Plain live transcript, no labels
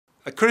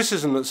A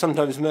criticism that's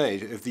sometimes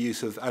made of the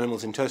use of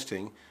animals in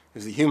testing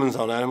is that humans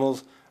aren't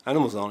animals,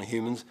 animals aren't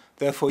humans,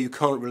 therefore you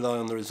can't rely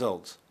on the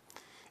results.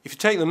 If you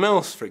take the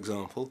mouse, for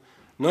example,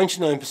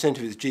 99%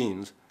 of its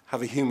genes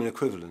have a human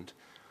equivalent.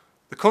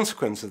 The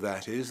consequence of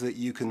that is that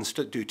you can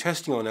do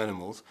testing on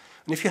animals,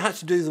 and if you had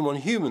to do them on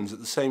humans at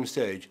the same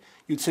stage,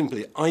 you'd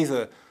simply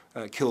either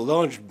kill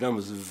large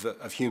numbers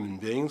of human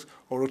beings,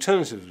 or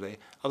alternatively,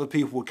 other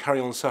people would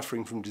carry on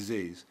suffering from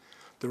disease.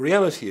 The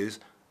reality is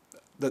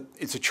that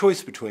it's a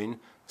choice between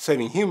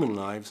saving human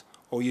lives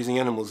or using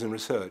animals in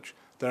research.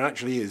 There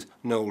actually is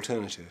no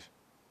alternative.